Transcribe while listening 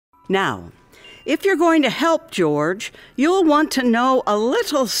Now, if you're going to help George, you'll want to know a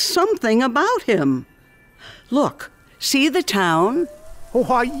little something about him. Look, see the town?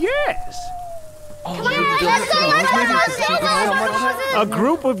 Why, yes. A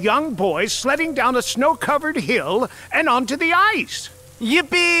group of young boys sledding down a snow-covered hill and onto the ice.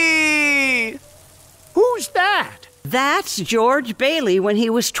 Yippee! Who's that? That's George Bailey when he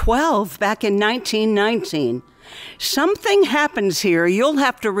was 12 back in 1919. Something happens here you'll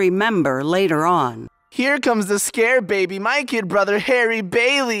have to remember later on. Here comes the scare baby, my kid brother Harry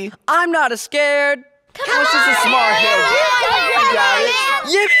Bailey. I'm not scared. That's just a small hair.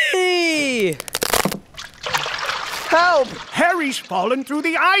 Yippee! Help! Harry's fallen through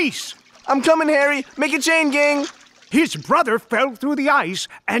the ice. I'm coming, Harry. Make a chain, gang. His brother fell through the ice,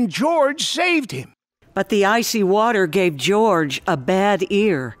 and George saved him. But the icy water gave George a bad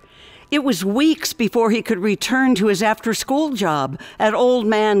ear. It was weeks before he could return to his after-school job at Old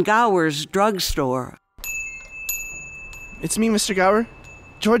Man Gower's drugstore. It's me, Mr. Gower.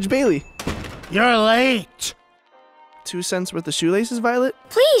 George Bailey. You're late. 2 cents worth of shoelaces, Violet?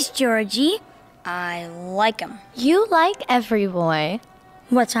 Please, Georgie. I like 'em. You like every boy.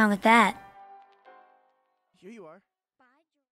 What's wrong with that?